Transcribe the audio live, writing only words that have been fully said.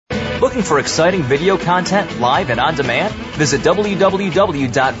Looking for exciting video content live and on demand? Visit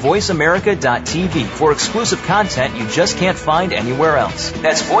www.voiceamerica.tv for exclusive content you just can't find anywhere else.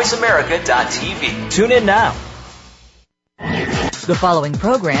 That's voiceamerica.tv. Tune in now. The following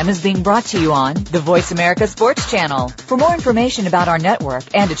program is being brought to you on the Voice America Sports Channel. For more information about our network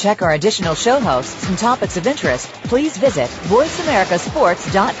and to check our additional show hosts and topics of interest, please visit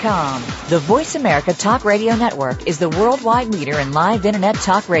voiceamericasports.com. The Voice America Talk Radio Network is the worldwide leader in live Internet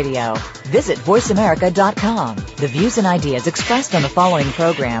talk radio. Visit voiceamerica.com. The views and ideas expressed on the following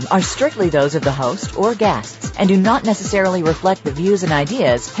program are strictly those of the host or guests and do not necessarily reflect the views and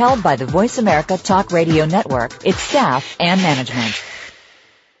ideas held by the Voice America Talk Radio Network, its staff, and management.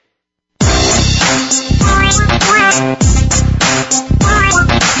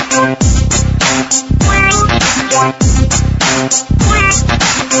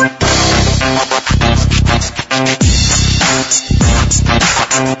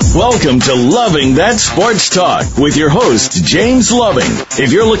 Welcome to Loving That Sports Talk with your host, James Loving.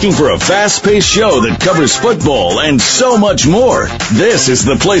 If you're looking for a fast-paced show that covers football and so much more, this is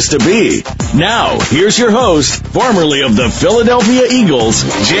the place to be. Now, here's your host, formerly of the Philadelphia Eagles,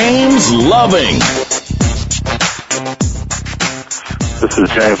 James Loving. This is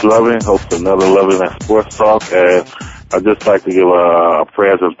James Loving, host of another Loving That Sports Talk, and I'd just like to give a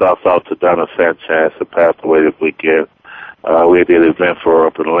prayers and thoughts out to Donna Sanchez, who passed away this weekend. We did an event for her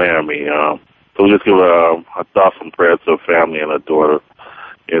up in Laramie. So we just give her thoughts and prayers to her family and her daughter,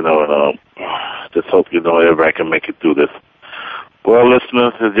 and just hope, everybody can make it through this. Well,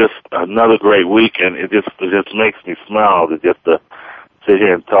 listeners, it's just another great week, and it just makes me smile to sit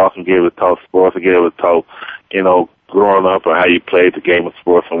here and talk and get able to talk sports and get able to talk, growing up and how you played the game of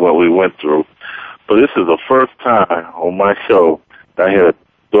sports and what we went through. But this is the first time on my show that I hear a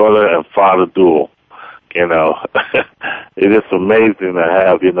daughter and father duel. It is amazing to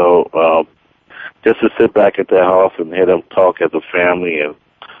have, just to sit back at their house and hear them talk as a family and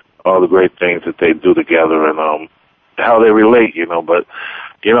all the great things that they do together and how they relate, But,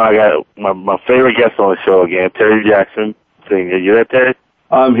 I got my favorite guest on the show again, Terry Jackson Sr. You there, Terry?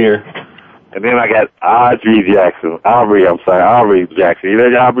 I'm here. And then I got Aubrey Jackson. Aubrey Jackson. You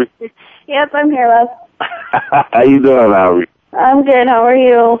there, Aubrey? Yep, I'm here, love. How you doing, Aubrey? I'm good. How are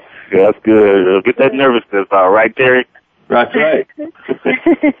you? Yeah, that's good. Get that nervousness out, right, Terry? That's right.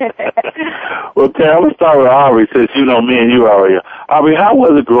 Well, Terry, I'm going to start with Aubrey, since you know me and you already. Aubrey, how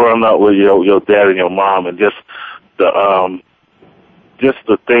was it growing up with your dad and your mom and just the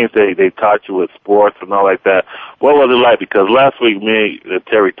things they taught you with sports and all like that? What was it like? Because last week, me and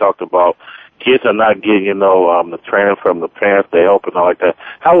Terry talked about kids are not getting, the training from the parents, they help and all like that.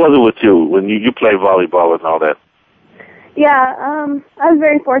 How was it with you when you played volleyball and all that? Yeah, I was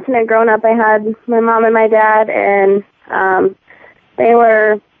very fortunate growing up. I had my mom and my dad, and they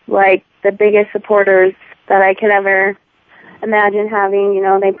were like the biggest supporters that I could ever imagine having.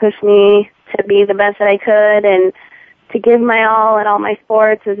 They pushed me to be the best that I could and to give my all in all my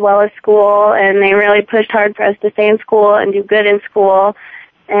sports as well as school, and they really pushed hard for us to stay in school and do good in school,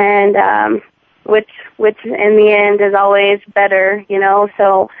 and which in the end is always better,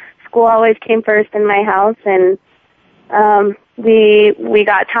 so school always came first in my house, and we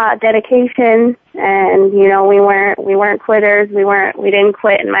got taught dedication, and we weren't quitters. We didn't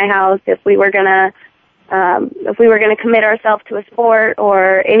quit in my house if we were gonna commit ourselves to a sport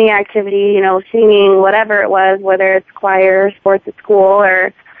or any activity, singing, whatever it was, whether it's choir, sports at school,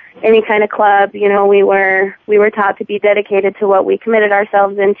 or any kind of club. We were taught to be dedicated to what we committed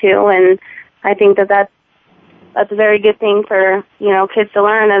ourselves into, and I think that's a very good thing for kids to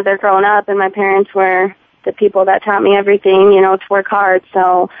learn as they're growing up. And my parents were the people that taught me everything, to work hard.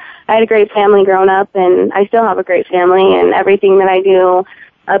 So I had a great family growing up, and I still have a great family, and everything that I do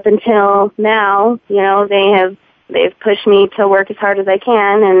up until now, they've pushed me to work as hard as I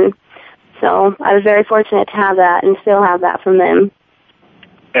can, and so I was very fortunate to have that and still have that from them.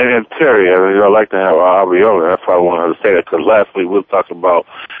 And Terry, I'd like to have Aubrey on. That's why I wanted to say that, because last week we were talking about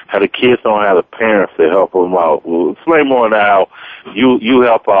how the kids don't have the parents to help them out. Well, explain more on how you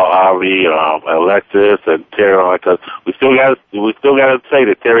help out Aubrey, Alexis, and Terry, because we still got to say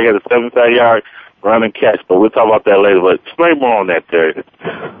that Terry had a 75-yard run and catch, but we'll talk about that later. But explain more on that, Terry.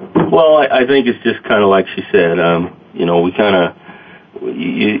 Well, I think it's just kind of like she said. We kind of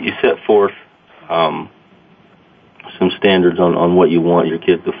you set forth some standards on what you want your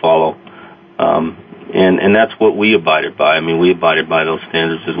kids to follow. And that's what we abided by. I mean, we abided by those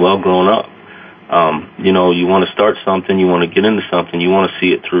standards as well growing up. You want to start something, you want to get into something, you want to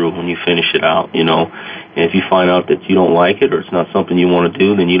see it through when you finish it out, And if you find out that you don't like it or it's not something you want to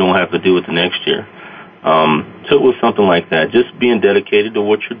do, then you don't have to do it the next year. So it was something like that, just being dedicated to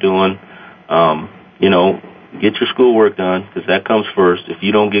what you're doing. Get your schoolwork done, because that comes first. If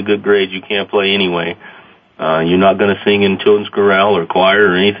you don't get good grades, you can't play anyway. You're not going to sing in children's chorale or choir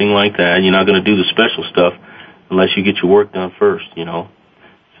or anything like that. You're not going to do the special stuff unless you get your work done first,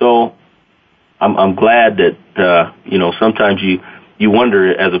 So I'm glad that, sometimes you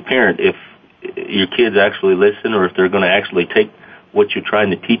wonder as a parent if your kids actually listen, or if they're going to actually take what you're trying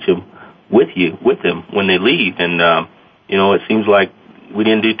to teach them with them when they leave. And, it seems like we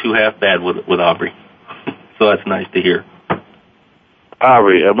didn't do too half bad with Aubrey. So that's nice to hear.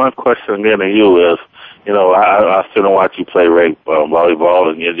 Aubrey, and my question again to you is, I sit and watch you play volleyball,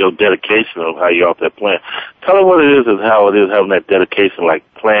 and your dedication of how you're out there playing. Tell me what it is and how it is having that dedication, like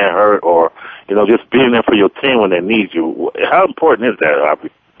playing hurt or, just being there for your team when they need you. How important is that,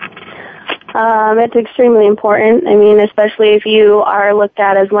 Aubrey? It's extremely important. I mean, especially if you are looked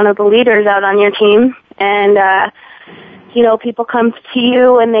at as one of the leaders out on your team, and people come to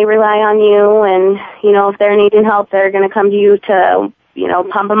you and they rely on you, and if they're needing help, they're going to come to you to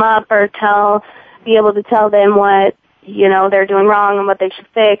pump them up or be able to tell them what they're doing wrong and what they should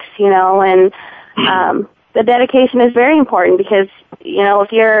fix. And the dedication is very important, because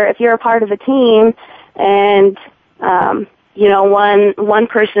if you're a part of a team and one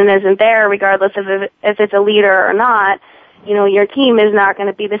person isn't there, regardless of if it's a leader or not, your team is not going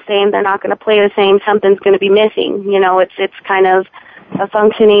to be the same. They're not going to play the same. Something's going to be missing. It's kind of a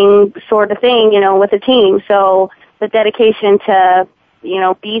functioning sort of thing, with a team. So the dedication to,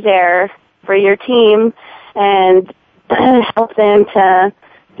 be there for your team and help them to,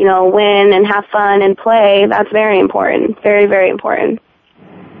 win and have fun and play, that's very important. Very, very important.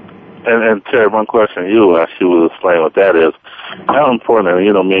 And Terry, one question to you, as she was explaining what that is, how important, me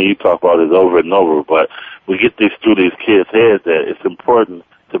and you talk about this over and over, but we get this through these kids' heads that it's important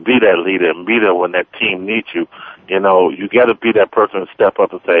to be that leader and be there when that team needs you. You got to be that person to step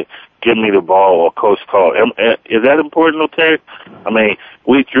up and say, give me the ball, or coach call. Is that important, Terry? I mean,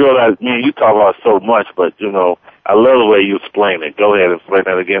 we drill that, me and you talk about it so much, but, I love the way you explain it. Go ahead and explain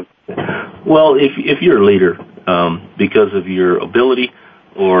that again. Well, if you're a leader, because of your ability,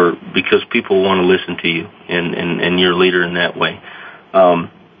 or because people want to listen to you, and you're a leader in that way.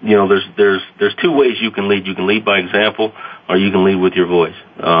 There's two ways you can lead. You can lead by example, or you can lead with your voice.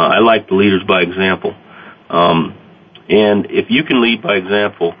 I like the leaders by example. And if you can lead by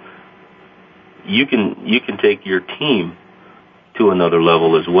example, you can take your team to another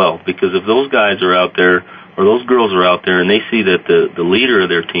level as well. Because if those guys are out there, or those girls are out there, and they see that the leader of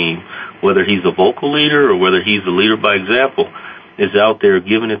their team, whether he's a vocal leader or whether he's the leader by example, is out there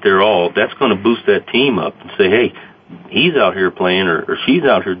giving it their all, that's going to boost that team up and say, hey, he's out here playing, or she's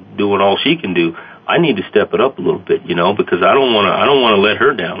out here doing all she can do. I need to step it up a little bit, because I don't want to let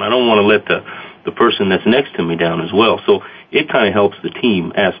her down. I don't want to let the person that's next to me down as well. So it kind of helps the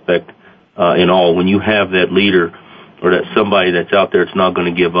team aspect in all when you have that leader, or that somebody that's out there that's not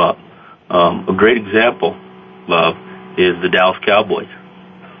going to give up. A great example, Love, is the Dallas Cowboys.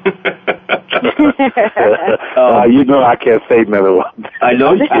 I can't say another one. I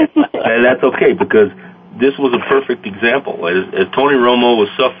know you can't, and that's okay, because this was a perfect example. As Tony Romo was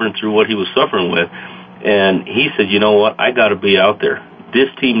suffering through what he was suffering with, and he said, you know what, I got to be out there. This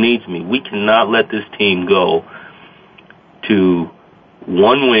team needs me. We cannot let this team go to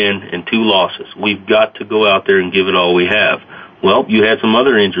 1 win and 2 losses. We've got to go out there and give it all we have. Well, you had some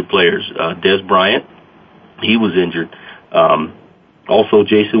other injured players. Des Bryant, he was injured. Also,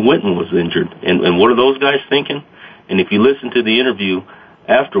 Jason Witten was injured. And what are those guys thinking? And if you listen to the interview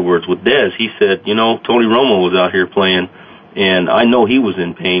afterwards with Des, he said, Tony Romo was out here playing, and I know he was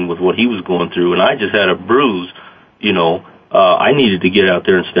in pain with what he was going through, and I just had a bruise. I needed to get out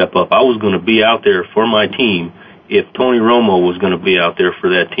there and step up. I was going to be out there for my team. If Tony Romo was going to be out there for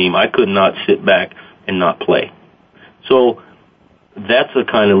that team, I could not sit back and not play. So that's the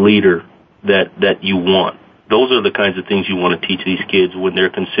kind of leader that you want. Those are the kinds of things you want to teach these kids when they're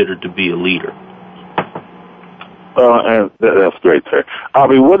considered to be a leader. And that's great, Terry. I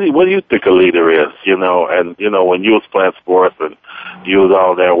mean, what do you think a leader is? And when you was playing sports and you was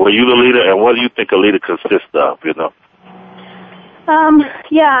all there, were you the leader? And what do you think a leader consists of?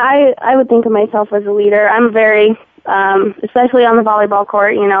 Yeah, I would think of myself as a leader. I'm very, especially on the volleyball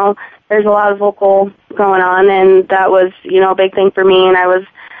court. There's a lot of vocal going on, and that was a big thing for me. And I was,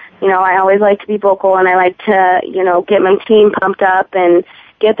 I always like to be vocal, and I like to get my team pumped up and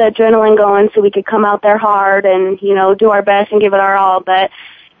get the adrenaline going so we could come out there hard and, do our best and give it our all. But,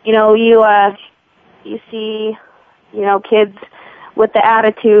 you see, kids with the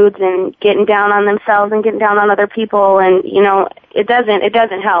attitudes and getting down on themselves and getting down on other people, and it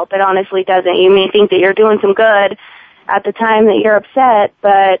doesn't help. It honestly doesn't. You may think that you're doing some good at the time that you're upset,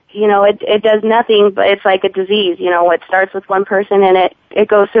 but it does nothing. But it's like a disease. It starts with one person and it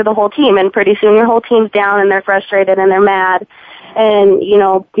goes through the whole team, and pretty soon your whole team's down and they're frustrated and they're mad, and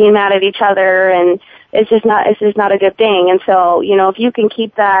being mad at each other, and it's just not a good thing. And so if you can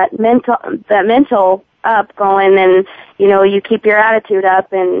keep that mental up going, and you keep your attitude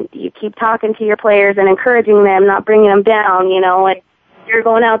up and you keep talking to your players and encouraging them, not bringing them down, and you're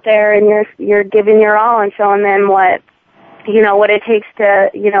going out there and you're giving your all and showing them what it takes to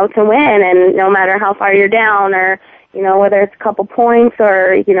win, and no matter how far you're down, or whether it's a couple points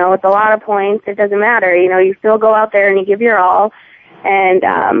or it's a lot of points, it doesn't matter. You still go out there and you give your all, and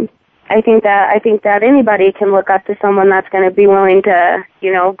I think that anybody can look up to someone that's going to be willing to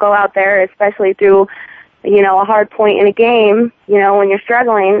go out there, especially through a hard point in a game, when you're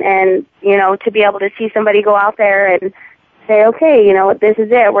struggling, and to be able to see somebody go out there and say, okay, this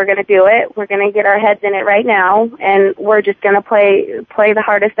is it. We're going to do it. We're going to get our heads in it right now, and we're just going to play the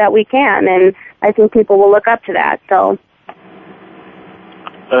hardest that we can. And I think people will look up to that. So.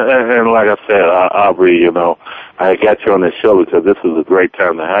 And like I said, Aubrey, I got you on this show because this is a great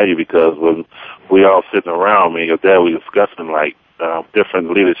time to have you, because when we all sitting around me, your dad, we discussing different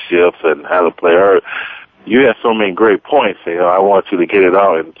leaderships and how to play her. You have so many great points. I want you to get it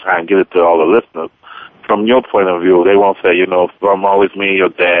out and try and get it to all the listeners. From your point of view, they won't say, I'm always me and your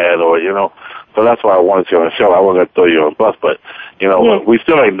dad, or, so that's why I wanted you on the show. I wasn't going to throw you on the bus, but, we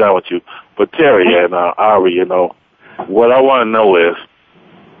still ain't done with you. But Terry and Ari, what I want to know is,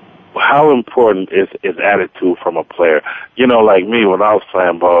 how important is attitude from a player? Like me, when I was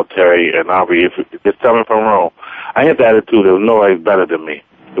playing ball, Terry and Aubrey, if just tell me if I'm wrong, I had the attitude that nobody better than me.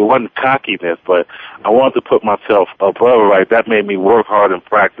 It wasn't cockiness, but I wanted to put myself above, right? That made me work hard in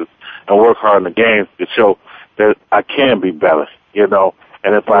practice and work hard in the games to show that I can be better, And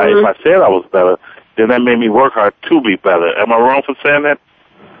if I said I was better, then that made me work hard to be better. Am I wrong for saying that?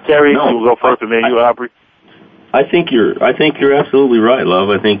 Terry, no, you will go first, and then you, Aubrey. I think you're absolutely right,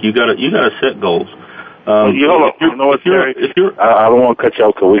 love. I think you gotta set goals. Hold on. You know what, Terry? I don't want to cut you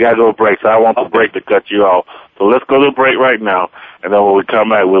off because we got to go to break, so I want the break to cut you off. So let's go to the break right now, and then when we come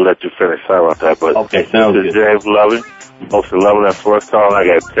back, we'll let you finish. Sorry about that, but okay, sounds good. This is James Loving, host of Loving at Sports Talk. I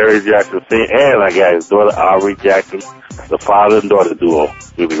got Terry Jackson, and I got his daughter, Aubrey Jackson, the father and daughter duo.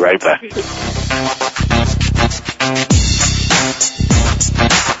 We'll be right back.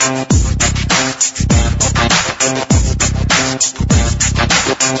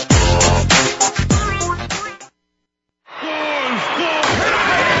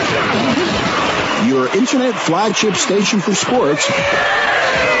 Your internet flagship station for sports.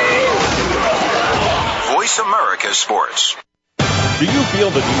 Voice America Sports. Do you feel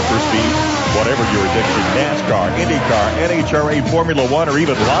the need for speed? Whatever your addiction, NASCAR, IndyCar, NHRA, Formula One, or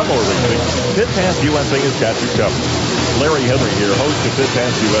even lawnmower racing, Pit Pass USA has got you covered. Larry Henry here, host of Pit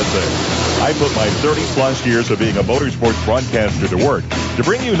Pass USA. I put my 30-plus years of being a motorsports broadcaster to work to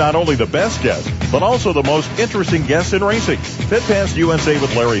bring you not only the best guests, but also the most interesting guests in racing. Pit Pass USA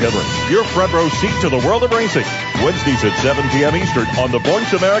with Larry Henry, your front row seat to the world of racing. Wednesdays at 7 p.m. Eastern on the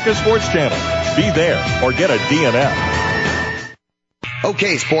Voice America Sports Channel. Be there or get a DNF.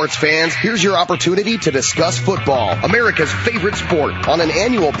 Okay, sports fans, here's your opportunity to discuss football, America's favorite sport. On an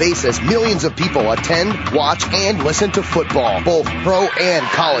annual basis, millions of people attend, watch, and listen to football, both pro and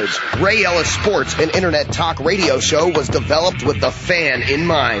college. Ray Ellis Sports, an internet talk radio show, was developed with the fan in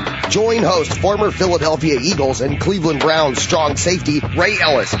mind. Join host, former Philadelphia Eagles and Cleveland Browns strong safety, Ray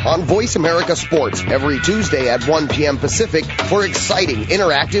Ellis, on Voice America Sports every Tuesday at 1 p.m. Pacific for exciting,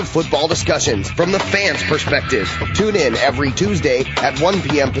 interactive football discussions from the fans' perspective. Tune in every Tuesday at 1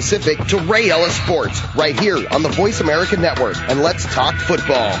 p.m. Pacific to Ray Ellis Sports, right here on the Voice America Network, and let's talk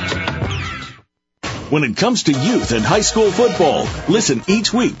football. When it comes to youth and high school football, listen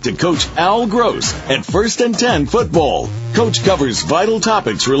each week to Coach Al Gross at First and 10 Football. Coach covers vital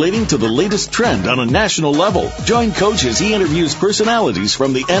topics relating to the latest trend on a national level. Join Coach as he interviews personalities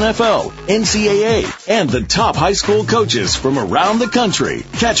from the NFL, NCAA, and the top high school coaches from around the country.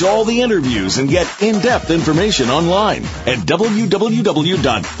 Catch all the interviews and get in-depth information online at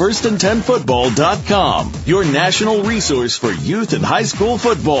www.firstand10football.com. Your national resource for youth and high school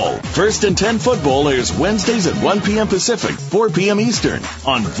football. First and 10 Football airs Wednesdays at 1 p.m. Pacific, 4 p.m. Eastern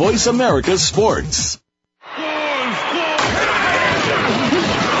on Voice America Sports.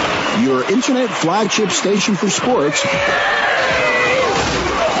 Your internet flagship station for sports.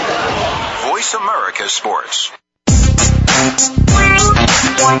 Voice America Sports.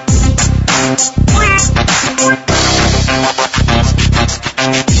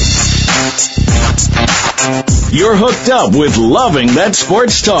 You're hooked up with Loving That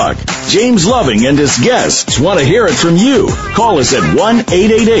Sports Talk. James Loving and his guests want to hear it from you. Call us at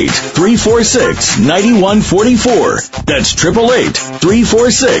 1-888-346-9144. That's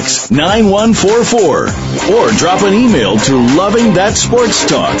 888-346-9144. Or drop an email to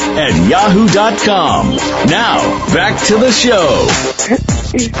lovingthatsportstalk@yahoo.com. Now, back to the show.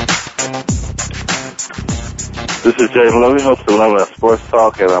 This is James Loving, host of Loving That Sports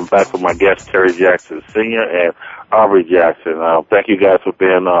Talk, and I'm back with my guests, Terry Jackson Sr. and Aubrey Jackson. Thank you guys for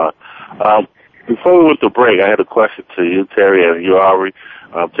being on. Before we went to break, I had a question to you, Terry, and you, Aubrey.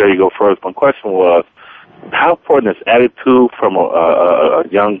 Terry, you go first. My question was, how important is attitude from a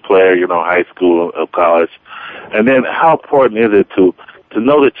young player, high school or college? And then how important is it to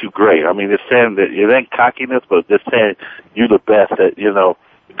know that you're great? I mean, it's saying that it ain't cockiness, but it's saying you're the best at,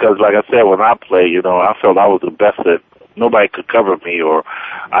 because like I said, when I play, I felt I was the best that nobody could cover me or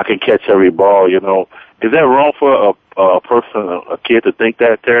I can catch every ball, Is that wrong for a person, a kid to think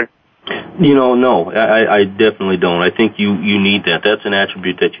that, Terry? No, I definitely don't. I think you need that. That's an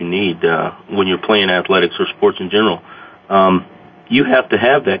attribute that you need when you're playing athletics or sports in general. You have to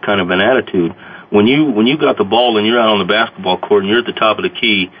have that kind of an attitude. When you got the ball and you're out on the basketball court and you're at the top of the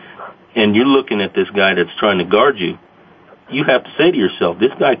key and you're looking at this guy that's trying to guard you, you have to say to yourself,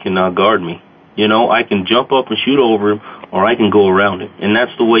 this guy cannot guard me. I can jump up and shoot over him or I can go around him. And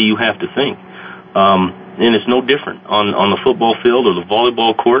that's the way you have to think. And it's no different on the football field or the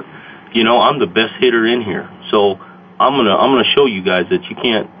volleyball court. I'm the best hitter in here. So I'm gonna show you guys that you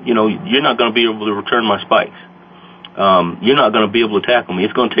can't, you're not gonna be able to return my spikes. You're not gonna be able to tackle me.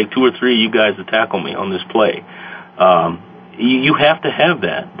 It's gonna take 2 or 3 of you guys to tackle me on this play. You have to have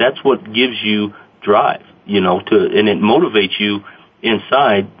that. That's what gives you drive, and it motivates you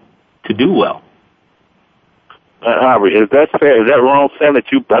inside to do well. Aubrey, is that fair? Is that wrong saying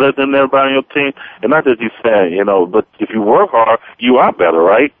that you're better than everybody on your team? And not that you saying, but if you work hard, you are better,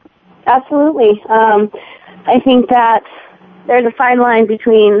 right? Absolutely. I think that there's a fine line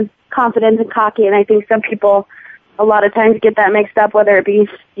between confidence and cocky, and I think some people a lot of times get that mixed up, whether it be,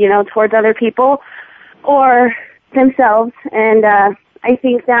 towards other people or themselves. And I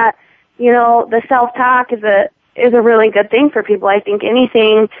think that, the self-talk is a really good thing for people. I think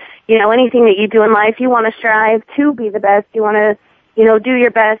anything that you do in life, you want to strive to be the best. You want to, do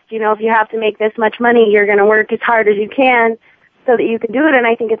your best. If you have to make this much money, you're going to work as hard as you can so that you can do it. And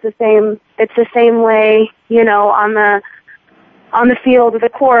I think it's the same way, on the field or the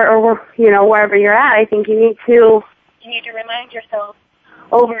court or, wherever you're at. I think you need to remind yourself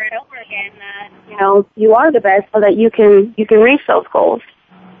over and over again that, you are the best so that you can reach those goals.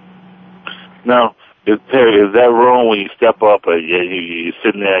 Now, Terry, is that wrong when you step up and you're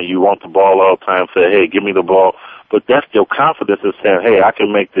sitting there and you want the ball all the time, say, hey, give me the ball, but that's your confidence in saying, hey, I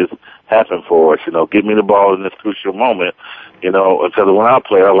can make this happen for us, give me the ball in this crucial moment, because when I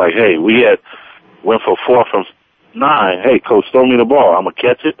play, I'm like, hey, went for 4 from 9. Hey, coach, throw me the ball. I'm going to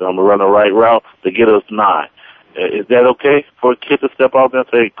catch it. I'm going to run the right route to get us 9. Is that okay for a kid to step out there and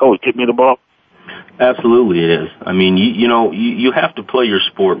say, coach, give me the ball? Absolutely it is. I mean, you have to play your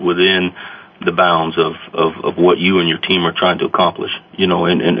sport within the bounds of what you and your team are trying to accomplish,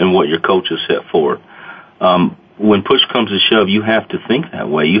 and what your coach has set forward. When push comes to shove, you have to think that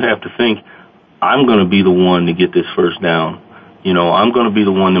way. You have to think, I'm going to be the one to get this first down. I'm going to be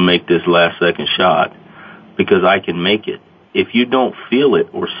the one to make this last second shot because I can make it. If you don't feel it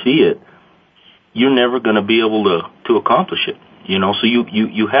or see it, you're never going to be able to accomplish it. So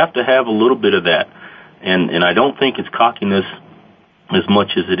you have to have a little bit of that. And I don't think it's cockiness as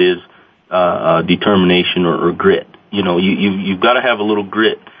much as it is determination or grit. You've got to have a little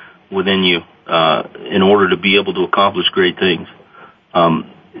grit within you in order to be able to accomplish great things.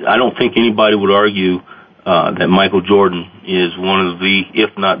 I don't think anybody would argue that Michael Jordan is one of the,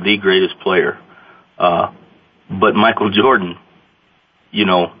 if not the greatest player. But Michael Jordan,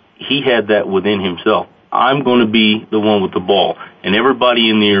 he had that within himself. I'm going to be the one with the ball. And everybody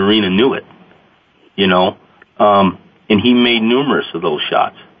in the arena knew it, and he made numerous of those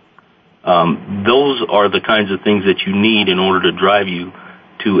shots. Those are the kinds of things that you need in order to drive you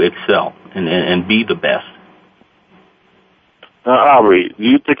to excel and be the best. Now, Aubrey, do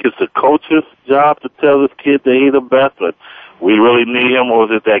you think it's the coach's job to tell this kid that he's the best, but we really need him, or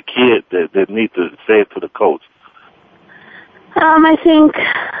is it that kid that needs to say it to the coach? I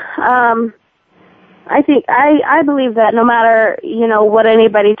believe that no matter, what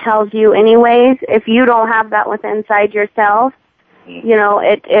anybody tells you anyways, if you don't have that within inside yourself,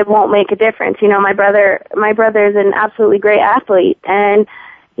 it won't make a difference. My brother is an absolutely great athlete, and,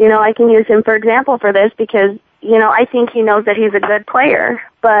 I can use him for example for this because, I think he knows that he's a good player,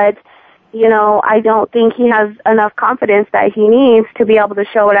 but, I don't think he has enough confidence that he needs to be able to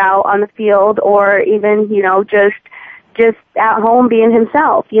show it out on the field or even, just at home being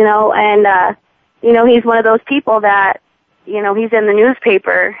himself, and, he's one of those people that, he's in the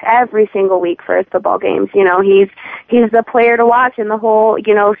newspaper every single week for his football games. He's the player to watch in the whole,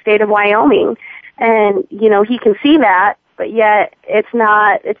 state of Wyoming. And, he can see that, but yet it's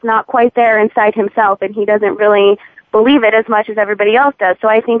not quite there inside himself, and he doesn't really believe it as much as everybody else does. So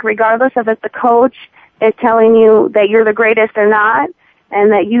I think regardless of if the coach is telling you that you're the greatest or not,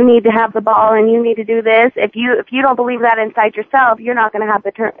 and that you need to have the ball and you need to do this, if you don't believe that inside yourself, you're not going to have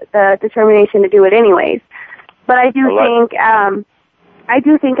the determination to do it anyways. But I do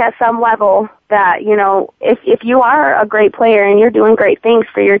think at some level that, if you are a great player and you're doing great things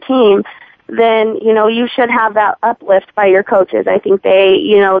for your team, then, you should have that uplift by your coaches. I think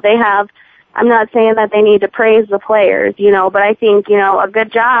they have, I'm not saying that they need to praise the players, but I think, a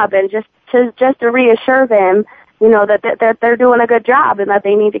good job and just to reassure them, that they're doing a good job and that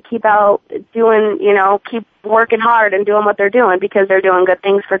they need to keep working hard and doing what they're doing because they're doing good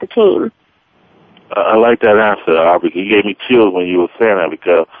things for the team. I like that answer, Aubrey. You gave me chills when you were saying that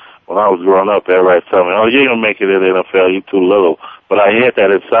because when I was growing up, everybody told me, you ain't going to make it in the NFL, you're too little. But I had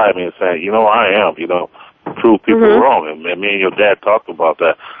that inside me and saying, I am, prove people wrong. And me and your dad talked about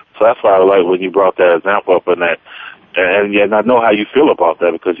that. So that's why I like when you brought that example up in that. And I know how you feel about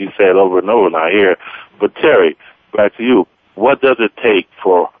that because you say it over and over and I hear. But Terry, back to you. What does it take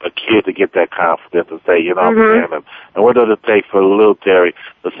for a kid to get that confidence to say, what I'm saying? And what does it take for little Terry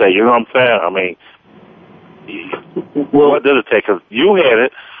to say, what I'm saying? I mean, what does it take? Because you had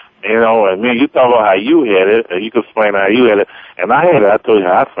it, and you talk about how you had it, and you can explain how you had it. And I had it. I told you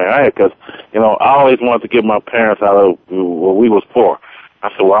how I had it because, I always wanted to get my parents out of when we was poor. I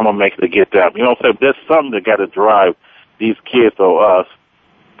said, I'm going to make it to get them. So there's something that got to drive these kids or us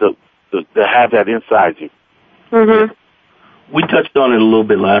to have that inside you. Mm-hmm. We touched on it a little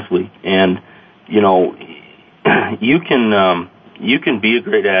bit last week, and, you can be a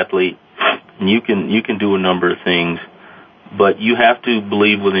great athlete, and you can do a number of things, but you have to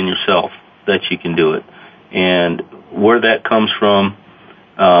believe within yourself that you can do it. And where that comes from,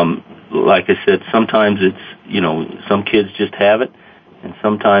 like I said, sometimes it's, some kids just have it, and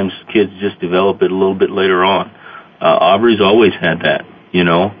sometimes kids just develop it a little bit later on. Aubrey's always had that,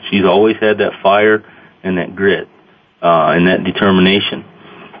 She's always had that fire and that grit, and that determination,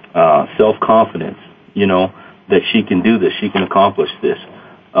 self-confidence, that she can do this, she can accomplish this.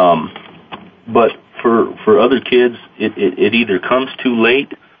 But for other kids, it either comes too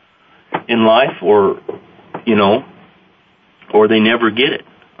late in life or they never get it.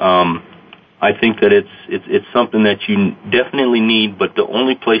 I think that it's something that you definitely need, but the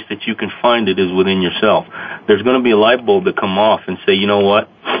only place that you can find it is within yourself. There's going to be a light bulb that come off and say, what,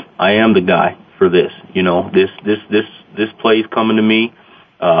 I am the guy for this. This play's coming to me.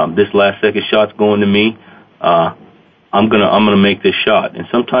 This last second shot's going to me. I'm gonna make this shot. And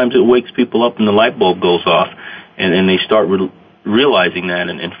sometimes it wakes people up and the light bulb goes off, and they start realizing that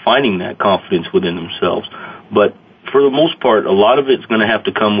and finding that confidence within themselves. But for the most part, a lot of it's going to have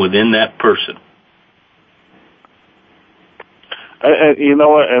to come within that person. And you know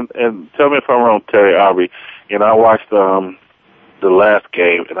what? And tell me if I'm wrong, Terry, Aubrey. I watched the last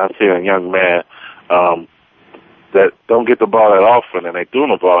game, and I see a young man that don't get the ball that often, and they threw him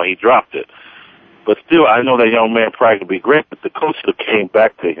the ball, and he dropped it. But still, I know that young man probably could be great, but the coach came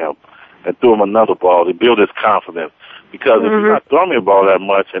back to him and threw him another ball to build his confidence. Because if you're not throwing me the ball that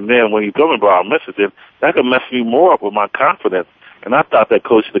much, and then when you throw me the ball, I miss it, then that could mess me more up with my confidence. And I thought that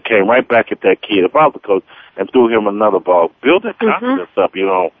coach came right back at that kid, if I was the coach, and threw him another ball. Build that confidence up,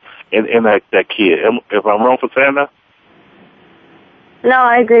 in that kid. If I'm wrong for saying that? No,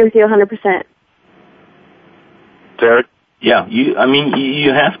 I agree with you 100%. Terry? Yeah, you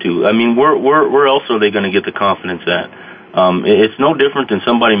have to. Where else are they going to get the confidence at? It's no different than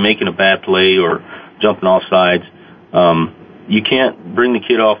somebody making a bad play or jumping off sides. You can't bring the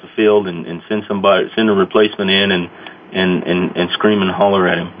kid off the field and send a replacement in and scream and holler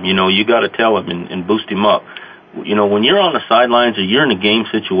at him. You got to tell him and boost him up. When you're on the sidelines or you're in a game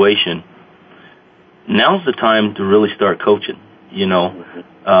situation, now's the time to really start coaching. You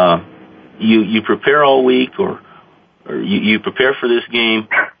prepare all week or you prepare for this game,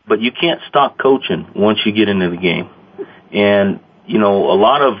 but you can't stop coaching once you get into the game. And, a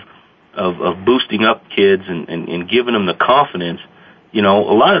lot of boosting up kids and giving them the confidence, a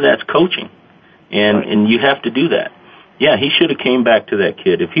lot of that's coaching. And you have to do that. Yeah, he should have came back to that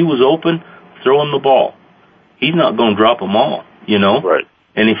kid. If he was open, throw him the ball. He's not going to drop them all, Right.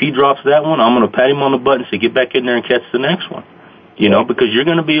 And if he drops that one, I'm going to pat him on the butt and say, get back in there and catch the next one, because you're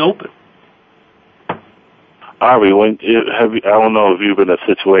going to be open. Ari, I don't know if you've been in a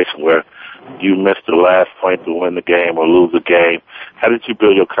situation where you missed the last point to win the game or lose the game. How did you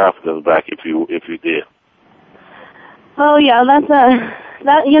build your confidence back if you did? Oh yeah,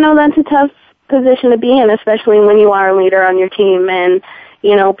 that's a tough position to be in, especially when you are a leader on your team and,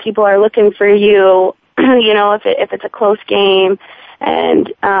 you know, people are looking for you, you know, if it's a close game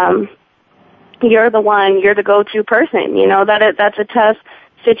and you're the go-to person, you know, that's a tough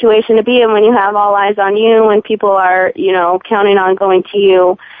situation to be in when you have all eyes on you and people are, you know, counting on going to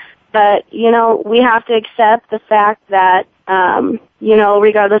you. But, you know, we have to accept the fact that, you know,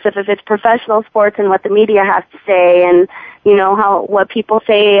 regardless if it's professional sports and what the media has to say and, you know, what people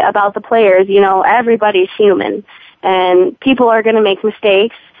say about the players, you know, everybody's human. And people are going to make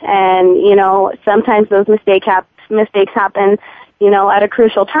mistakes. And, you know, sometimes those mistakes happen, you know, at a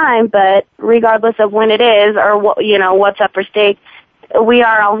crucial time. But regardless of when it is or, what's up for stake, we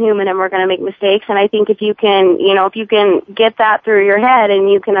are all human and we're going to make mistakes. And I think if you can get that through your head and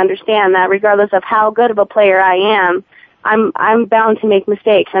you can understand that regardless of how good of a player I am, I'm bound to make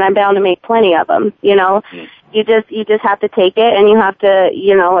mistakes and I'm bound to make plenty of them, you know. You just have to take it and you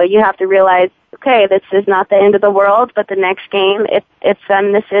have to realize, okay, this is not the end of the world, but the next game, if I'm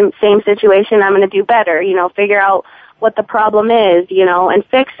in the same situation, I'm going to do better, you know, figure out what the problem is, you know, and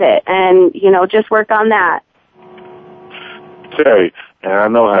fix it and, you know, just work on that. Terry, and I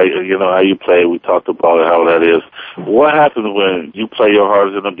know how you play. We talked about how that is. What happens when you play your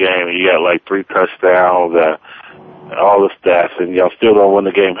hardest in the game and you got like 3 touchdowns and all the stats and y'all still don't win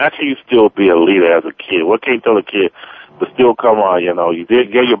the game? How can you still be a leader as a kid? What can you tell a kid to still come on? You know, you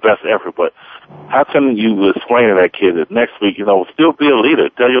did get your best effort, but how can you explain to that kid that next week, you know, still be a leader?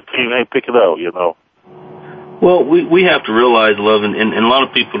 Tell your team, hey, pick it up, you know. Well, we have to realize, Love, and a lot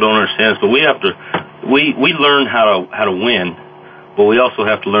of people don't understand this, but we have to. We learn how to win, but we also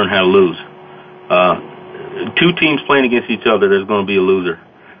have to learn how to lose. 2 teams playing against each other, there's going to be a loser.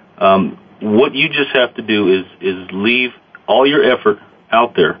 What you just have to do is leave all your effort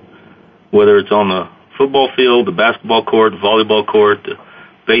out there, whether it's on the football field, the basketball court, the volleyball court, the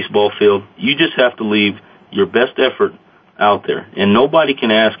baseball field. You just have to leave your best effort out there, and nobody can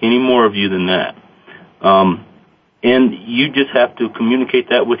ask any more of you than that. And you just have to communicate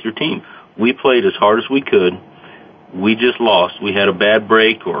that with your team. We played as hard as we could. We just lost. We had a bad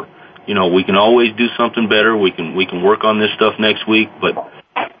break, or, you know, we can always do something better. We can work on this stuff next week, but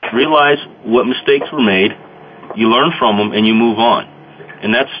realize what mistakes were made. You learn from them and you move on,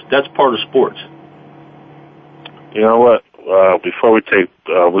 and that's part of sports. You know what? Before we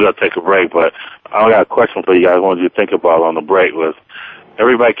gotta take a break, but I got a question for you guys. I wanted you to think about on the break was.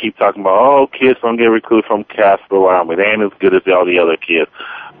 Everybody keep talking about, oh, kids don't get recruited from Casper around me. They ain't as good as all the other kids.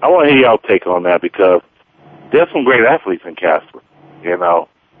 I want to hear y'all take on that because there's some great athletes in Casper, you know,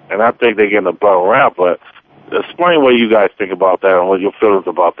 and I think they're getting a bum around, but explain what you guys think about that and what your feelings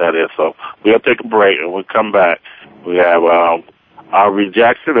about that is. So we'll take a break, and we'll come back. We have Ari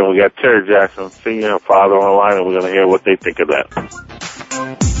Jackson, and we got Terry Jackson, senior and father on the line, and we're going to hear what they think of that.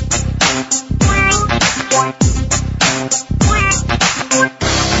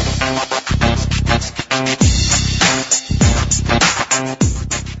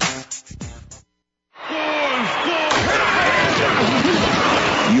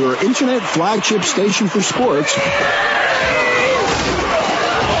 Your internet flagship station for sports.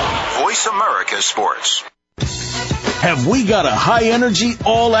 Voice America Sports. Have we got a high-energy,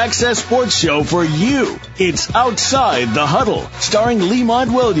 all-access sports show for you? It's Outside the Huddle, starring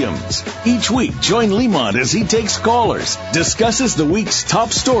Lemont Williams. Each week, join Lemont as he takes callers, discusses the week's top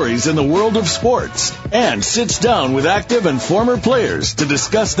stories in the world of sports, and sits down with active and former players to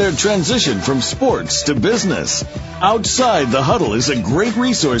discuss their transition from sports to business. Outside the Huddle is a great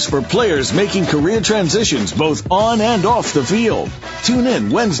resource for players making career transitions both on and off the field. Tune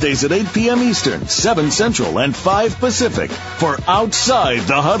in Wednesdays at 8 p.m. Eastern, 7 Central, and 5 Pacific for Outside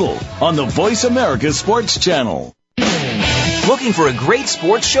the Huddle on the Voice America Sports Channel. Looking for a great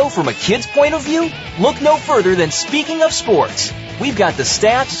sports show from a kid's point of view? Look no further than Speaking of Sports. We've got the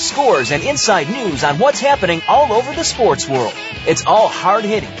stats, scores, and inside news on what's happening all over the sports world. It's all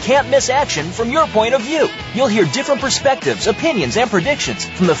hard-hitting, can't-miss action from your point of view. You'll hear different perspectives, opinions, and predictions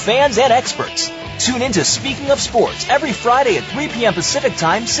from the fans and experts. Tune in to Speaking of Sports every Friday at 3 p.m. Pacific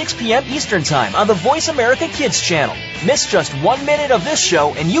Time, 6 p.m. Eastern Time on the Voice America Kids channel. Miss just 1 minute of this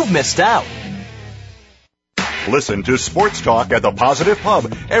show and you've missed out. Listen to Sports Talk at the Positive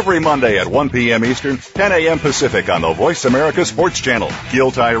Pub every Monday at 1 p.m. Eastern, 10 a.m. Pacific on the Voice America Sports Channel. Gil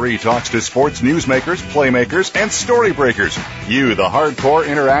Tyree talks to sports newsmakers, playmakers, and story breakers. You, the hardcore,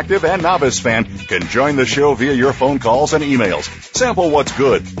 interactive, and novice fan, can join the show via your phone calls and emails. Sample what's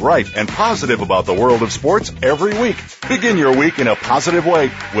good, right, and positive about the world of sports every week. Begin your week in a positive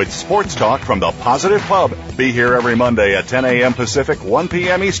way with Sports Talk from the Positive Pub. Be here every Monday at 10 a.m. Pacific, 1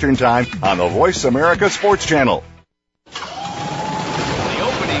 p.m. Eastern Time on the Voice America Sports Channel. The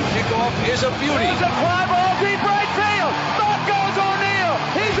opening kickoff is a beauty. There's a fly ball deep right field. Back goes O'Neal.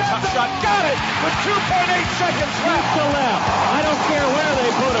 He's at the shot. Got it with 2.8 seconds left to left. I don't care where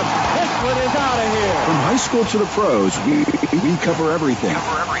they put him. This one is out of here. From high school to the pros, we cover everything.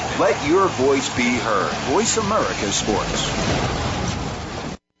 Let your voice be heard. Voice America Sports.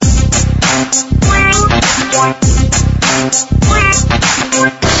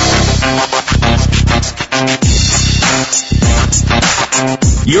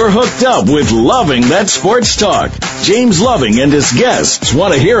 You're hooked up with Loving That Sports Talk. James Loving and his guests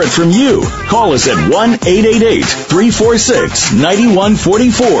want to hear it from you. Call us at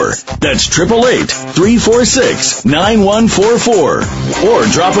 1-888-346-9144. That's 888-346-9144. Or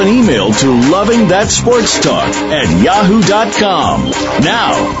drop an email to lovingthatsportstalk@yahoo.com.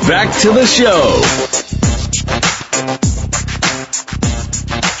 Now, back to the show.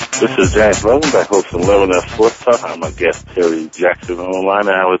 This is James Loving, back hosting Loving That Sports Talk. I'm my guest, Terry Jackson, online,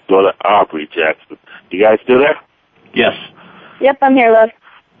 and I'm his daughter, Aubrey Jackson. You guys still there? Yes. Yep, I'm here, love.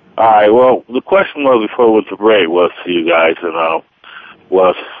 All right, well, the question was before we went to break was to you guys, and I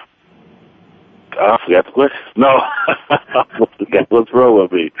forgot the question. No, what's wrong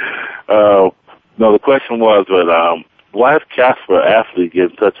with me? No, the question was, why is Casper athlete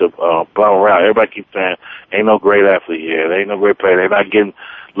getting such a bum around? Everybody keeps saying, ain't no great athlete here. There ain't no great player. They're not getting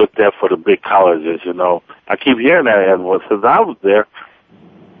looked at for the big colleges, you know. I keep hearing that, and since I was there,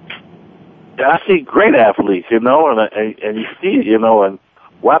 I see great athletes, you know, and you see it, you know, and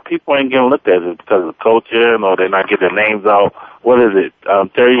why people ain't getting looked at? Is it because of the coaching, or they're not getting their names out? What is it?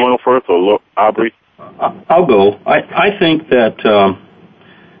 Terry, you want to first, or Aubrey? I'll go. I think that,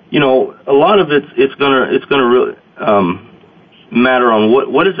 you know, a lot of it's gonna really matter on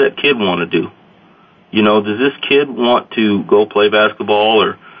what does that kid want to do. You know, does this kid want to go play basketball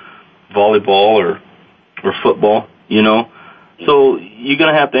or volleyball or football, you know? So you're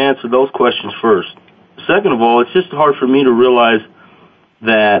going to have to answer those questions first. Second of all, it's just hard for me to realize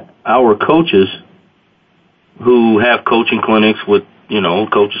that our coaches who have coaching clinics with, you know,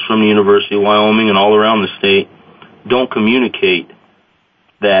 coaches from the University of Wyoming and all around the state don't communicate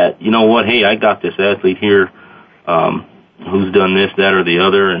that, you know what, hey, I got this athlete here who's done this, that, or the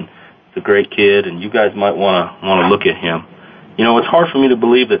other, and it's a great kid, and you guys might want to look at him. You know, it's hard for me to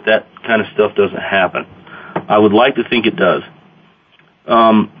believe that kind of stuff doesn't happen. I would like to think it does.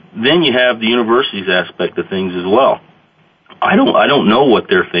 Then you have the university's aspect of things as well. I don't know what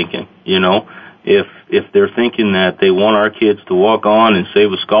they're thinking, you know. If they're thinking that they want our kids to walk on and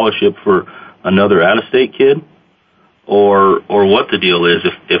save a scholarship for another out-of-state kid, or what the deal is.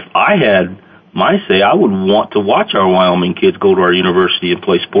 If I had my say, I would want to watch our Wyoming kids go to our university and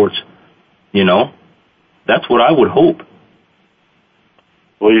play sports. You know, that's what I would hope.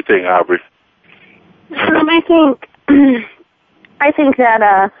 What do you think, Aubrey? I think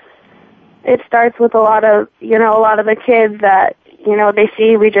that it starts with a lot of the kids that, you know, they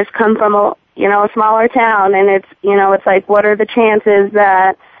see we just come from a smaller town, and it's, you know, it's like, what are the chances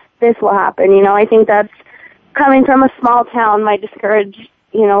that this will happen? You know, I think that's coming from a small town might discourage,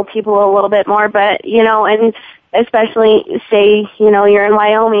 you know, people a little bit more, but, you know, and especially say, you know, you're in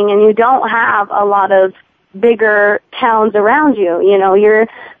Wyoming and you don't have a lot of bigger towns around you. You know,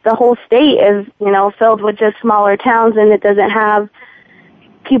 the whole state is, you know, filled with just smaller towns, and it doesn't have,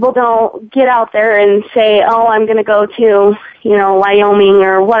 people don't get out there and say, oh, I'm going to go to, you know, Wyoming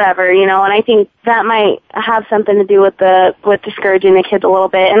or whatever, you know, and I think that might have something to do with discouraging the kids a little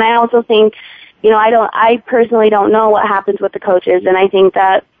bit. And I also think, you know, I personally don't know what happens with the coaches, and I think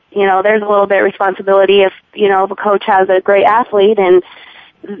that, you know, there's a little bit of responsibility if, you know, if a coach has a great athlete, and,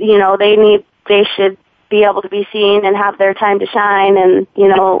 you know, they should be able to be seen and have their time to shine, and, you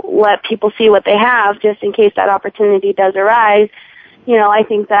know, let people see what they have just in case that opportunity does arise. You know, I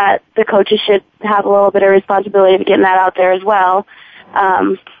think that the coaches should have a little bit of responsibility of getting that out there as well.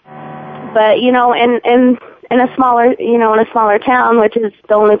 But, you know, in a smaller town, which is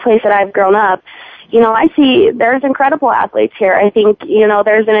the only place that I've grown up, you know, I see there's incredible athletes here. I think, you know,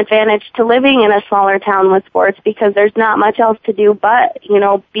 there's an advantage to living in a smaller town with sports because there's not much else to do but, you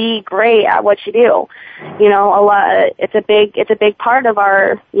know, be great at what you do. You know, it's a big part of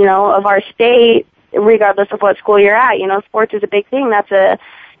our, you know, of our state regardless of what school you're at. Sports is a big thing. That's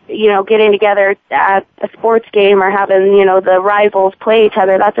getting together at a sports game or having, the rivals play each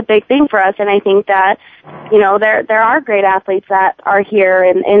other. That's a big thing for us. And I think that, there are great athletes that are here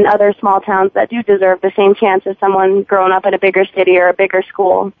in other small towns that do deserve the same chance as someone growing up in a bigger city or a bigger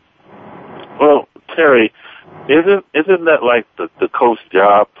school. Well, Terry, isn't that like the coach's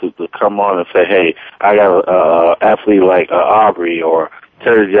job to come on and say, hey, I got a athlete like Aubrey or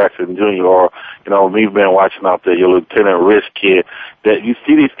Terry Jackson Jr. or, we've been watching out there, your Lieutenant Rich kid, that you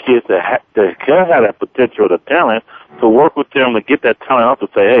see these kids that can have that potential, the talent, to work with them to get that talent out to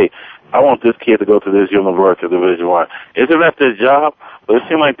say, hey, I want this kid to go to this university, Division I. Isn't that their job? But it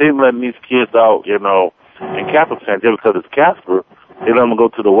seems like they're letting these kids out, in Casper just because it's Casper, they let them go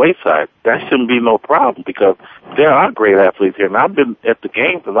to the wayside. That shouldn't be no problem because there are great athletes here. And I've been at the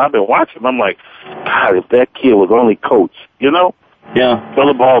games and I've been watching. I'm like, God, if that kid was only coached, Yeah. Throw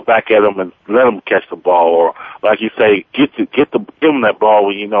the ball back at him and let him catch the ball, or like you say, give him that ball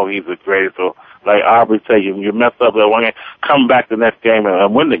when you know he's the greatest. Or like Aubrey say, you mess up that one game, come back the next game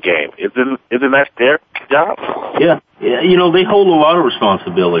and win the game. Isn't that their job? Yeah. They hold a lot of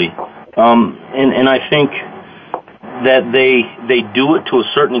responsibility, and I think that they do it to a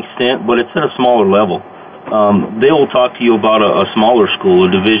certain extent, but it's at a smaller level. They will talk to you about a smaller school,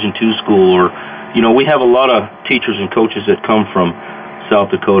 a Division II school, or we have a lot of teachers and coaches that come from South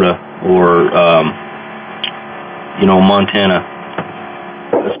Dakota or, Montana,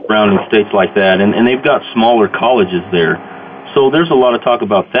 surrounding states like that, and they've got smaller colleges there. So there's a lot of talk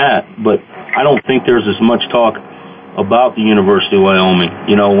about that, but I don't think there's as much talk about the University of Wyoming.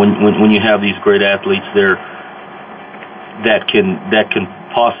 When you have these great athletes there that can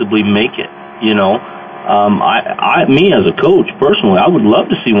possibly make it, me as a coach, personally, I would love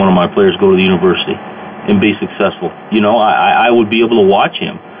to see one of my players go to the university and be successful. I would be able to watch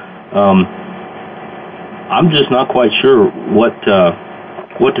him. I'm just not quite sure what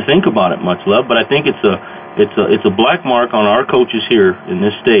to think about it much, Love, but I think it's a black mark on our coaches here in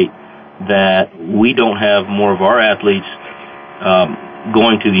this state that we don't have more of our athletes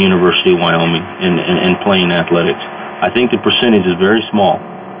going to the University of Wyoming and playing athletics. I think the percentage is very small.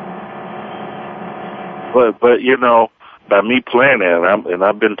 But by me playing there, and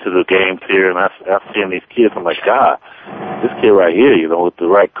I've been to the games here, and I've seen these kids, I'm like, God, this kid right here, with the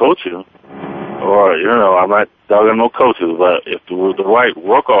right coaching, or, I'm not dogging no coaches, but if the right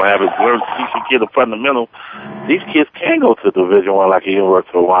workout habits, learn to teach a kid the fundamental, these kids can go to Division I like a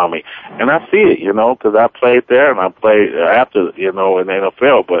University of Wyoming. And I see it, because I played there, and I played after, in the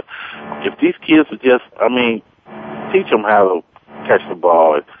NFL. But if these kids are just, teach them how to catch the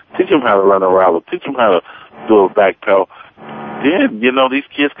ball, and teach them how to run around, teach them how to do a back pedal, then, these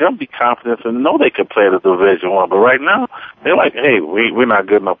kids can be confident and know they can play the Division I. But right now, they're like, hey, we're not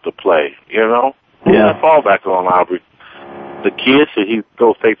good enough to play, Yeah. Fall back on Aubrey. The kid, should he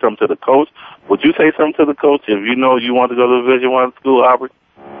go say something to the coach? Would you say something to the coach if you know you want to go to Division I school, Aubrey?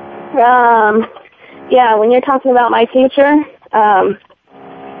 Yeah, when you're talking about my future,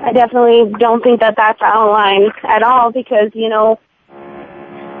 I definitely don't think that that's out of line at all because, you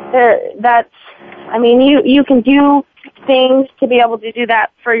can do things to be able to do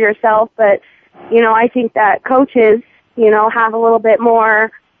that for yourself, but, I think that coaches, have a little bit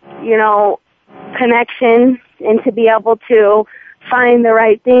more, connection and to be able to find the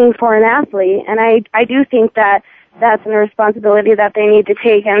right thing for an athlete. And I do think that that's a responsibility that they need to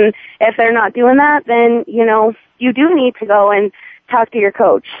take. And if they're not doing that, then, you do need to go and talk to your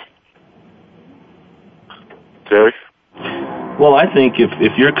coach. Terry? Well, I think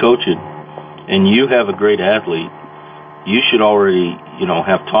if you're coaching and you have a great athlete, you should already,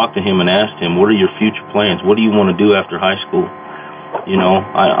 have talked to him and asked him, what are your future plans? What do you want to do after high school?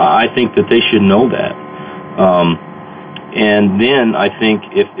 I think that they should know that. And then I think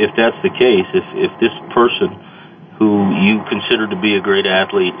if that's the case, if this person who you consider to be a great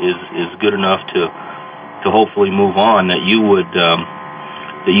athlete is good enough to hopefully move on, that you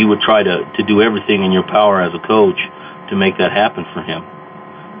would try to do everything in your power as a coach to make that happen for him.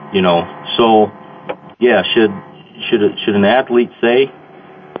 So yeah, should an athlete say,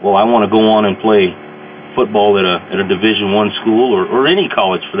 well, I want to go on and play football at a Division I school or any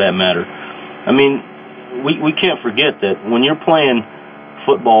college for that matter? We can't forget that when you're playing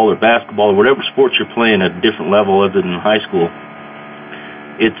football or basketball or whatever sport you're playing at a different level other than high school,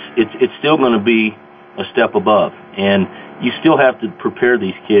 it's still going to be a step above, and you still have to prepare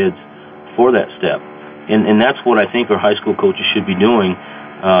these kids for that step. And that's what I think our high school coaches should be doing,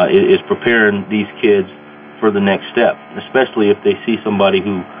 is preparing these kids for the next step, especially if they see somebody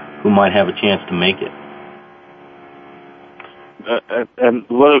who might have a chance to make it. And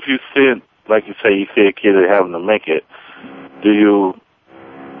what if you like you say, you see a kid having to make it, do you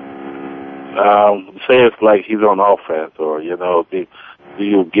say it's like he's on offense, or, you know, do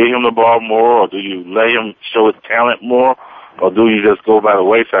you give him the ball more, or do you let him show his talent more, or do you just go by the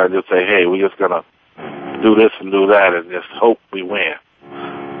wayside and just say, hey, we're just going to do this and do that and just hope we win?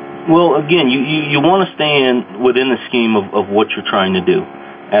 Well, again, you want to stay within the scheme of what you're trying to do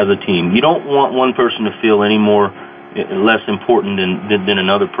as a team. You don't want one person to feel any less important than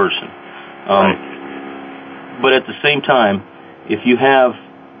another person. Right. But at the same time, if you have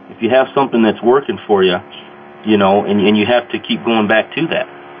something that's working for you, you know, and you have to keep going back to that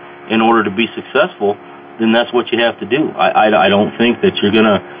in order to be successful, then that's what you have to do. I don't think that you're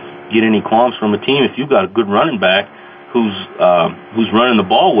gonna get any qualms from a team if you've got a good running back who's running the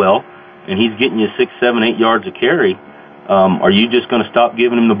ball well and he's getting you 6, 7, 8 yards a carry. Are you just going to stop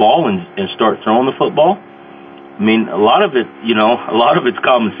giving him the ball and start throwing the football? I mean, a lot of it's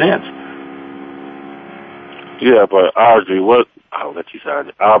common sense. Yeah, but Aubrey, I'll let you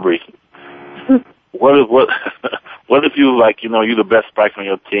say, Aubrey, what if you, like, you know, you're the best spike on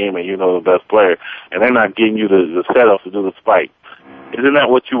your team and you know the best player, and they're not getting you the setup to do the spike? Isn't that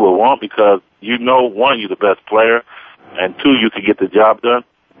what you would want? Because you know, one, you're the best player, and two, you can get the job done.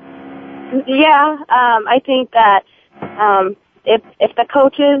 Yeah, I think that if the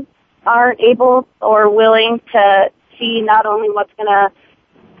coaches aren't able or willing to see not only what's going to,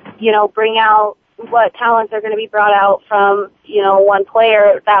 you know, bring out what talents are going to be brought out from, you know, one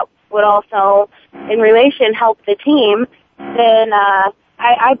player that would also, in relation, help the team, then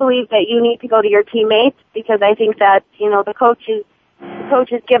I believe that you need to go to your teammates, because I think that, you know, the coaches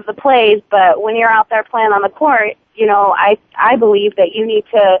give the plays, but when you're out there playing on the court, you know, I believe that you need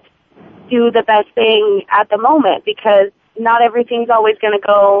to do the best thing at the moment, because not everything's always going to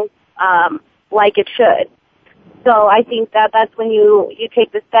go like it should. So I think that that's when you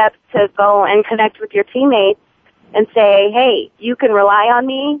take the steps to go and connect with your teammates and say, hey, you can rely on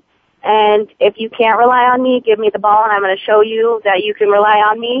me, and if you can't rely on me, give me the ball and I'm going to show you that you can rely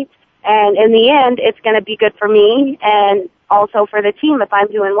on me. And in the end, it's going to be good for me and also for the team if I'm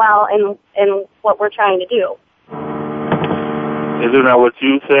doing well in what we're trying to do. Isn't that what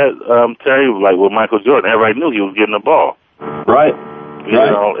you said, Terry? Like with Michael Jordan, everybody knew he was getting the ball. Right. You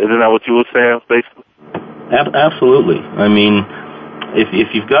know, isn't that what you were saying, basically? Absolutely. I mean,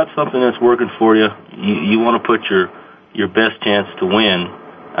 if you've got something that's working for you, you want to put your best chance to win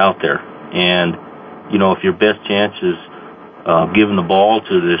out there. And, you know, if your best chance is giving the ball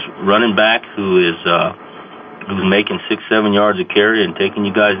to this running back who's making 6, 7 yards a carry and taking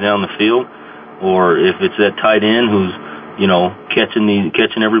you guys down the field, or if it's that tight end who's, you know,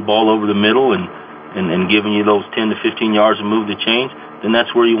 catching every ball over the middle and giving you those 10 to 15 yards to move the chains, then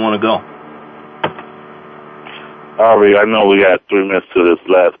that's where you want to go. Ari, I know we got 3 minutes to this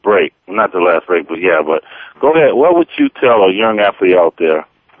last break. Not the last break, but yeah, but go ahead. What would you tell a young athlete out there?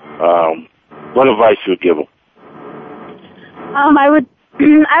 What advice you would give them? I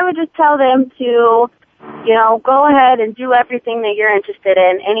would just tell them to, you know, go ahead and do everything that you're interested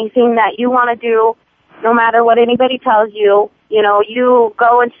in. Anything that you want to do, no matter what anybody tells you, you know, you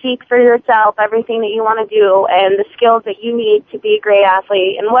go and seek for yourself everything that you want to do and the skills that you need to be a great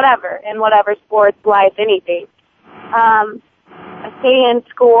athlete in whatever sports, life, anything. Stay in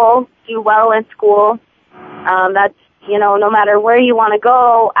school, do well in school. That's, you know, no matter where you want to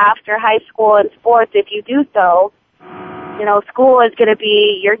go after high school and sports, if you do so, you know, school is going to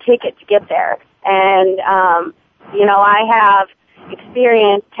be your ticket to get there. And, you know, I have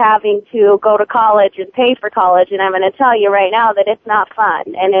experienced having to go to college and pay for college, and I'm going to tell you right now that it's not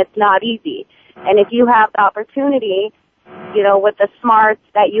fun and it's not easy. And if you have the opportunity, you know, with the smarts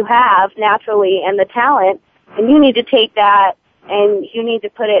that you have naturally and the talent, and you need to take that and you need to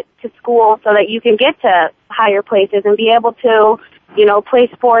put it to school so that you can get to higher places and be able to, you know, play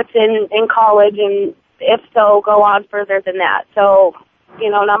sports in college, and if so, go on further than that. So, you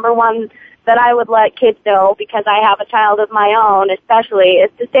know, number one that I would let kids know, because I have a child of my own especially,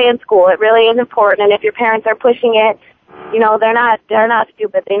 is to stay in school. It really is important, and if your parents are pushing it, you know, they're not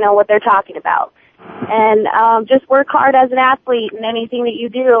stupid. They know what they're talking about. And just work hard as an athlete in anything that you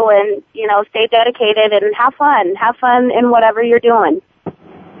do, and, you know, stay dedicated and have fun. Have fun in whatever you're doing.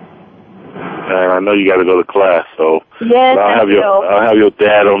 And I know you got to go to class, so yes, I'll have your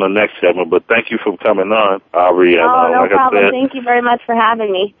dad on the next segment. But thank you for coming on, Aubrey. And, no like problem. I said, thank you very much for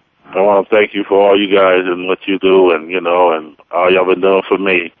having me. I want to thank you for all you guys and what you do, and, you know, and all y'all been doing for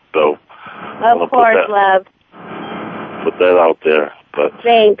me. So of course, love. Put that out there. But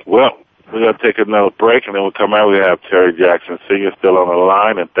thanks. Well, we're going to take another break, and then we'll come out. We have Terry Jackson Sr. still on the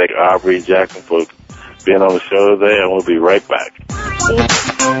line, and thank Aubrey Jackson for being on the show today, and we'll be right back.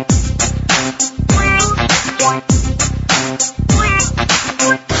 The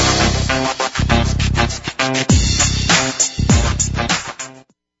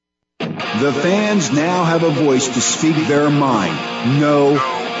fans now have a voice to speak their mind. No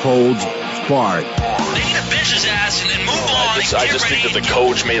holds barred. They need to bench his ass and then move on. I just think that the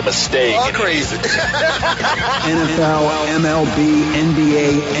coach made a mistake. All crazy. NFL, MLB,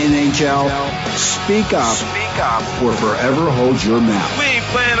 NBA, NHL. Speak up. Or forever hold your mouth. We ain't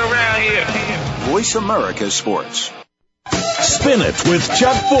playing around here. Voice America Sports. Spin It with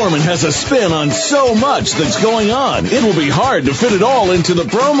Chuck Foreman has a spin on so much that's going on. It will be hard to fit it all into the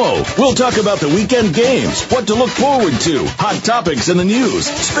promo. We'll talk about the weekend games, what to look forward to, hot topics in the news.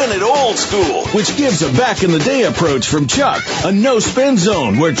 Spin It old school, which gives a back-in-the-day approach from Chuck. A no-spin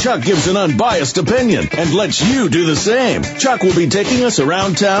zone where Chuck gives an unbiased opinion and lets you do the same. Chuck will be taking us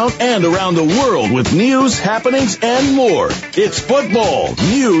around town and around the world with news, happenings, and more. It's football,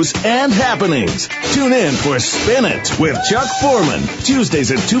 news, and happenings. Tune in for Spin It with Chuck Foreman,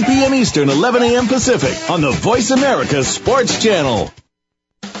 Tuesdays at 2 p.m. Eastern, 11 a.m. Pacific on the Voice America Sports Channel.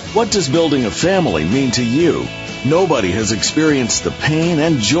 What does building a family mean to you? Nobody has experienced the pain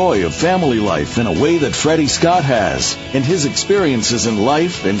and joy of family life in a way that Freddie Scott has. And his experiences in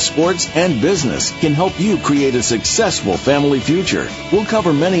life, in sports, and business can help you create a successful family future. We'll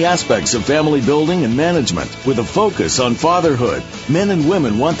cover many aspects of family building and management with a focus on fatherhood. Men and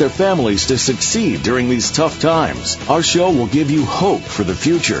women want their families to succeed during these tough times. Our show will give you hope for the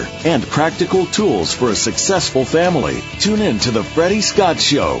future and practical tools for a successful family. Tune in to The Freddie Scott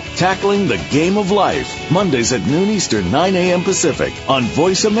Show, tackling the game of life, Mondays at noon Eastern, 9 a.m. Pacific on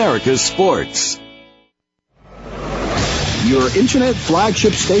Voice America Sports. Your internet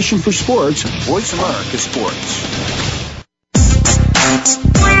flagship station for sports, Voice America Sports.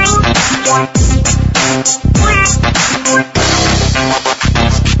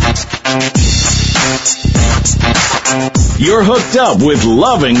 You're hooked up with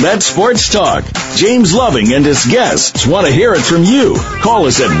Loving That Sports Talk. James Loving and his guests want to hear it from you. Call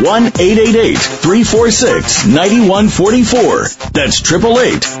us at 1-888-346-9144. That's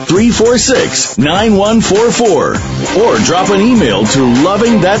 888-346-9144. Or drop an email to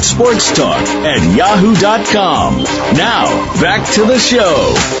lovingthatsportstalk@yahoo.com. Now, back to the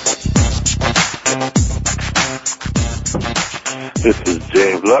show. This is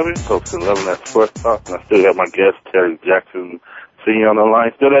James Loving, host of Loving That Sports Talk, and I still got my guest, Terry Jackson, Sr. on the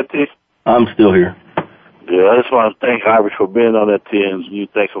line. Still there, T? I'm still here. Yeah, I just want to thank Irish for being on that team, and you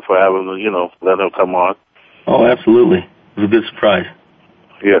thankful for having him, letting him come on. Oh, absolutely. It was a good surprise.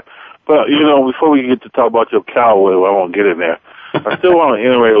 Yeah. But, before we get to talk about your Cowboy, I won't get in there. I still want to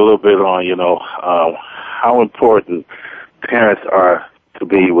iterate a little bit on, how important parents are to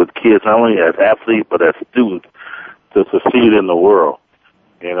be with kids, not only as athletes, but as students, to succeed in the world.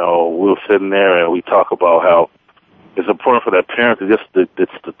 We're sitting there and we talk about how it's important for their parents to just to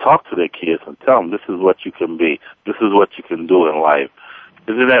talk to their kids and tell them this is what you can be, this is what you can do in life.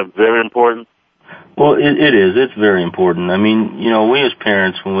 Isn't that very important? Well, it is. It's very important. I mean, we as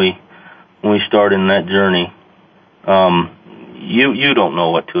parents, when we start in that journey, you don't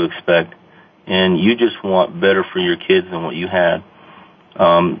know what to expect, and you just want better for your kids than what you had.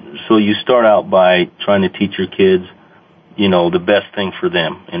 So you start out by trying to teach your kids, the best thing for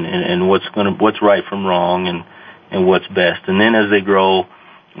them and what's right from wrong and what's best. And then as they grow,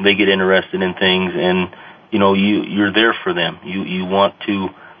 they get interested in things and, you're there for them. You want to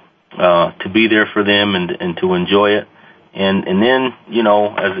be there for them and to enjoy it. And then,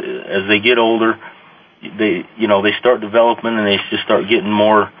 as they get older, they start developing and they just start getting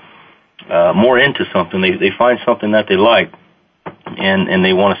more into something. They find something that they like and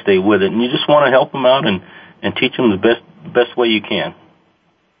they want to stay with it. And you just want to help them out and teach them the best way you can.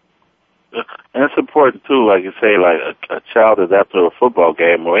 And it's important too, like you say, like a child is after a football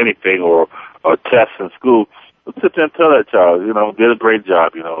game or anything or a test in school, sit there and tell that child, did a great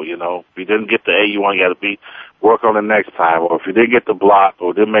job, if you didn't get the A you want, you got to work on it next time, or if you didn't get the block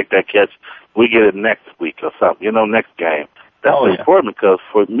or didn't make that catch, we get it next week or something, next game. That's important because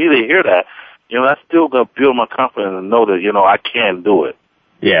for me to hear that, that's still going to build my confidence and know that, I can do it.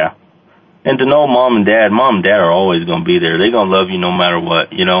 Yeah. And to know mom and dad are always going to be there. They're going to love you no matter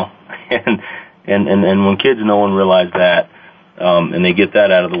what, And when kids know and realize that, and they get that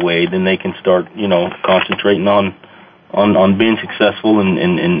out of the way, then they can start, concentrating on being successful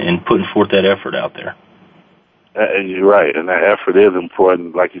and putting forth that effort out there. You're right, and that effort is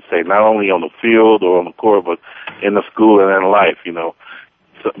important, like you say, not only on the field or on the court, but in the school and in life,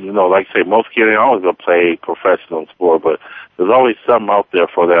 So, like you say, most kids ain't always going to play professional sport, but there's always something out there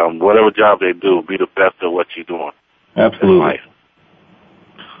for them. Whatever job they do, be the best at what you're doing. Absolutely.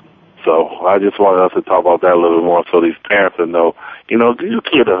 So So I just wanted us to talk about that a little bit more so these parents will know, give your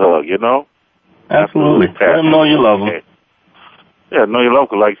kid a hug, Absolutely. Let them know you love them. Yeah, know you love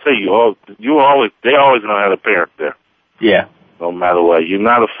them. Like I say, they always know how to parent there. Yeah. No matter what. You're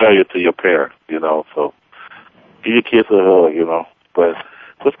not a failure to your parents, so give your kids a hug, But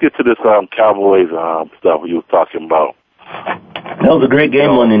let's get to this Cowboys stuff you were talking about. That was a great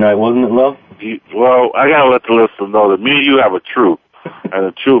game Monday night, wasn't it, Love? Well, I got to let the listeners know that me and you have a truth. And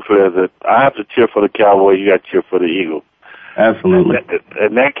the truth is that I have to cheer for the Cowboys, you got to cheer for the Eagles. Absolutely.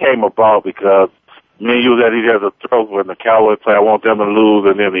 And that came about because me and you was at each other's throat when the Cowboys play. I want them to lose,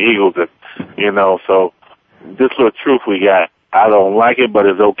 and then the Eagles, so this little truth we got, I don't like it, but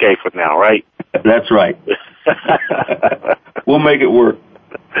it's okay for now, right? That's right. We'll make it work.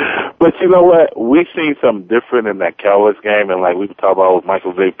 But you know what? We've seen something different in that Cowboys game, and like we talked about with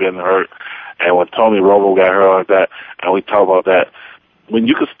Michael Vick being hurt, and when Tony Romo got hurt like that, and we talk about that, when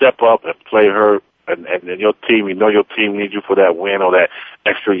you can step up and play hurt, and your team, your team needs you for that win or that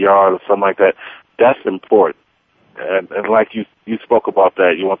extra yard or something like that, that's important. And like you spoke about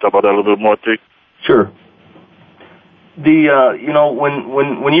that. You want to talk about that a little bit more, too? Sure. When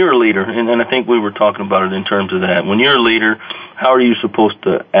you're a leader, and I think we were talking about it in terms of that, when you're a leader, how are you supposed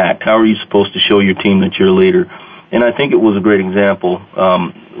to act? How are you supposed to show your team that you're a leader? And I think it was a great example,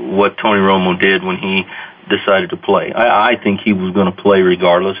 what Tony Romo did when he decided to play. I think he was going to play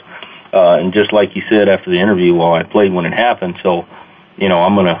regardless. And just like you said after the interview, well, I played when it happened, so,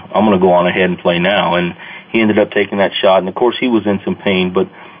 I'm gonna go on ahead and play now. And he ended up taking that shot, and of course he was in some pain, but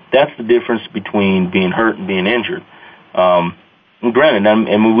that's the difference between being hurt and being injured. Granted,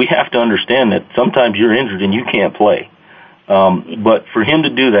 and we have to understand that sometimes you're injured and you can't play. But for him to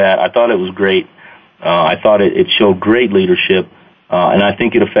do that, I thought it was great. I thought it showed great leadership, and I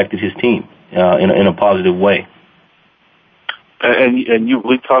think it affected his team in a positive way. And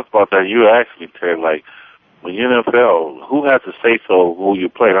we talked about that. You asked me, Terry, like, when you're in the NFL, who has to say so who you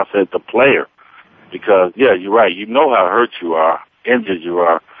play? And I said the player. Because, yeah, you're right. You know how hurt you are, injured you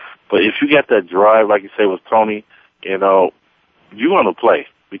are. But if you get that drive, like you say with Tony, you're going to play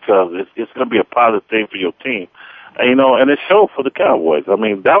because it's going to be a positive thing for your team. And, and it showed for the Cowboys. I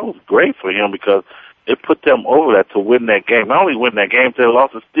mean, that was great for him because it put them over that to win that game. Not only win that game, they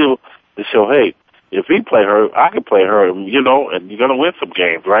lost it still to show, hey, if he play her, I can play her, and you're going to win some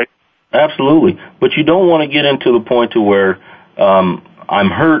games, right? Absolutely. But you don't want to get into the point to where I'm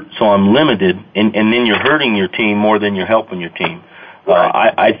hurt, so I'm limited, and then you're hurting your team more than you're helping your team.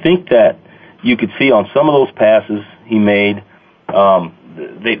 Right. I think that you could see on some of those passes he made,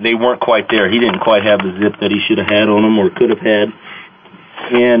 they weren't quite there. He didn't quite have the zip that he should have had on him or could have had.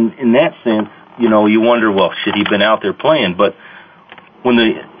 And in that sense, you wonder, well, should he have been out there playing? But when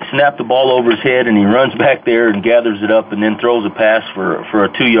they snap the ball over his head and he runs back there and gathers it up and then throws a pass for a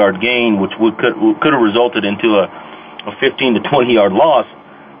 2-yard gain, which could have resulted into a 15 to 20-yard loss,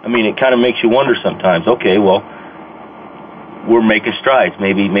 I mean, it kind of makes you wonder sometimes, okay, well, we're making strides.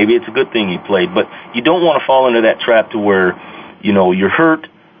 Maybe it's a good thing he played. But you don't want to fall into that trap to where, you're hurt,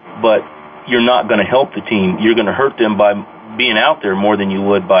 but you're not going to help the team. You're going to hurt them by being out there more than you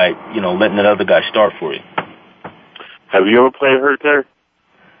would by, letting that other guy start for you. Have you ever played hurt there?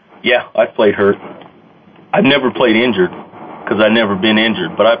 Yeah, I've played hurt. I've never played injured because I've never been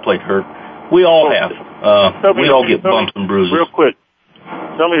injured, but I played hurt. We all have. We all get bumps and bruises. Real quick,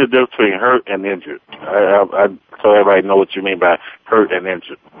 tell me the difference between hurt and injured. So everybody know what you mean by hurt and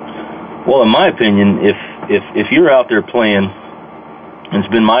injured. Well, in my opinion, if you're out there playing, and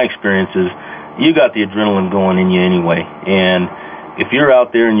it's been my experiences, you got the adrenaline going in you anyway. And if you're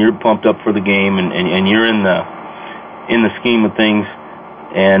out there and you're pumped up for the game and you're in the scheme of things,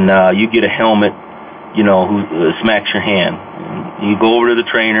 and you get a helmet, who smacks your hand. And you go over to the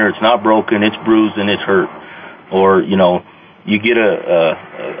trainer, it's not broken, it's bruised and it's hurt. Or, you get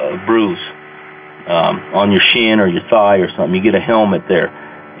a bruise on your shin or your thigh or something. You get a helmet there.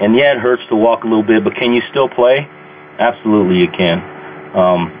 And yeah, it hurts to walk a little bit, but can you still play? Absolutely you can.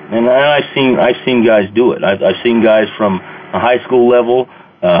 And I've seen guys do it. I've seen guys from a high school level,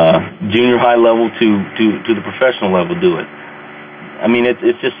 junior high level to the professional level do it. I mean,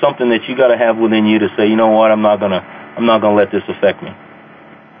 it's just something that you got to have within you to say, you know what, I'm not gonna let this affect me.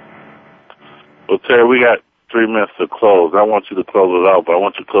 Well, Terry, we got 3 minutes to close. I want you to close it out, but I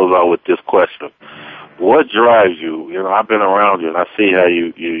want you to close out with this question: what drives you? I've been around you, and I see how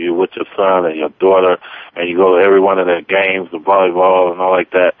you with your son and your daughter, and you go to every one of their games, the volleyball and all like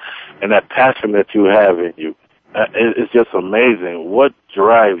that, and that passion that you have in you. It's just amazing. What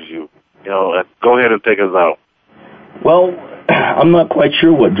drives you? Go ahead and take us out. Well, I'm not quite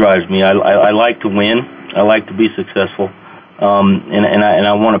sure what drives me. I like to win. I like to be successful. and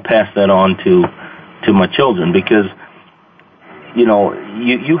I want to pass that on to my children, because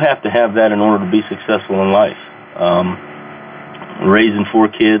you have to have that in order to be successful in life. Raising 4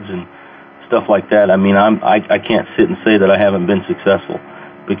 kids and stuff like that. I mean, I can't sit and say that I haven't been successful,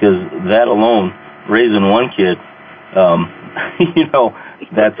 because that alone, raising 1 kid,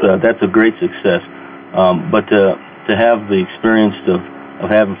 that's a great success. But to have the experience of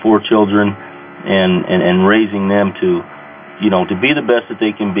having 4 children and raising them to be the best that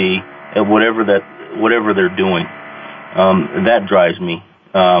they can be at whatever they're doing, that drives me.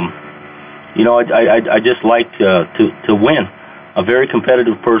 I just like to win. A very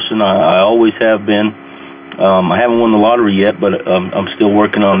competitive person. I always have been. I haven't won the lottery yet, but I'm still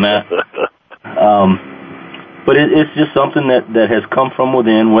working on that. But it's just something that has come from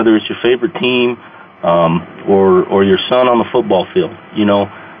within, whether it's your favorite team or your son on the football field.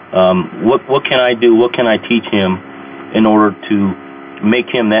 What can I do? What can I teach him in order to make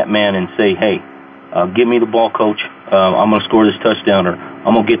him that man and say, hey, give me the ball, coach. I'm going to score this touchdown, or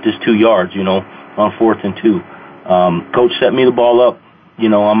I'm going to get this 2 yards, on 4th and 2. Coach, set me the ball up.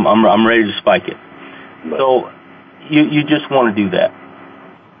 I'm ready to spike it. So you just want to do that.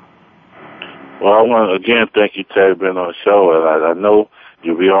 Well, I want to again thank you, Ted, for being on the show. And I know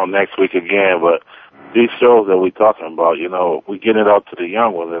you'll be on next week again, but these shows that we're talking about, we're getting it out to the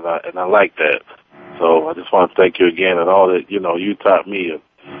young ones, and I like that. So I just want to thank you again, and all that, you taught me and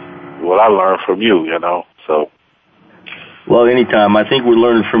what I learned from you, so. Well, anytime. I think we're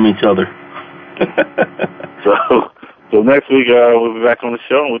learning from each other. So next week we'll be back on the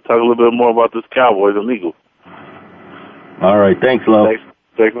show, and we'll talk a little bit more about this Cowboys and Eagles. All right. Thanks, Love.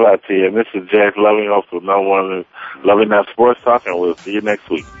 Thanks a lot to you. And this is James Loving, also number one in Loving That Sports Talk, and we'll see you next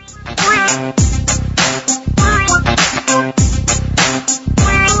week.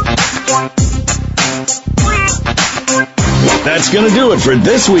 That's going to do it for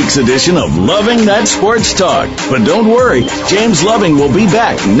this week's edition of Loving That Sports Talk. But don't worry, James Loving will be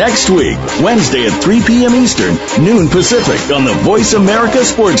back next week, Wednesday at 3 p.m. Eastern, noon Pacific, on the Voice America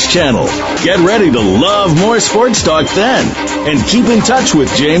Sports Channel. Get ready to love more sports talk then. And keep in touch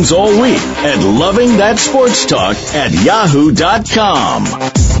with James all week at lovingthatsportstalk@yahoo.com.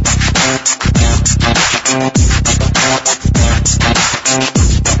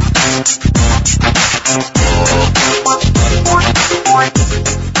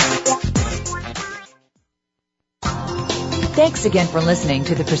 Thanks again for listening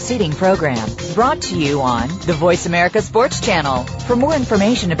to the preceding program, brought to you on the Voice America Sports Channel. For more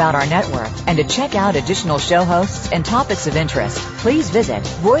information about our network and to check out additional show hosts and topics of interest, please visit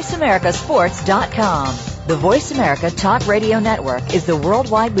voiceamericasports.com. The Voice America Talk Radio Network is the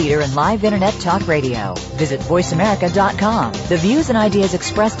worldwide leader in live Internet talk radio. Visit voiceamerica.com. The views and ideas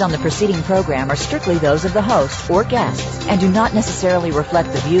expressed on the preceding program are strictly those of the host or guests and do not necessarily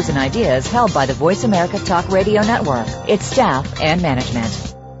reflect the views and ideas held by the Voice America Talk Radio Network, its staff, and management.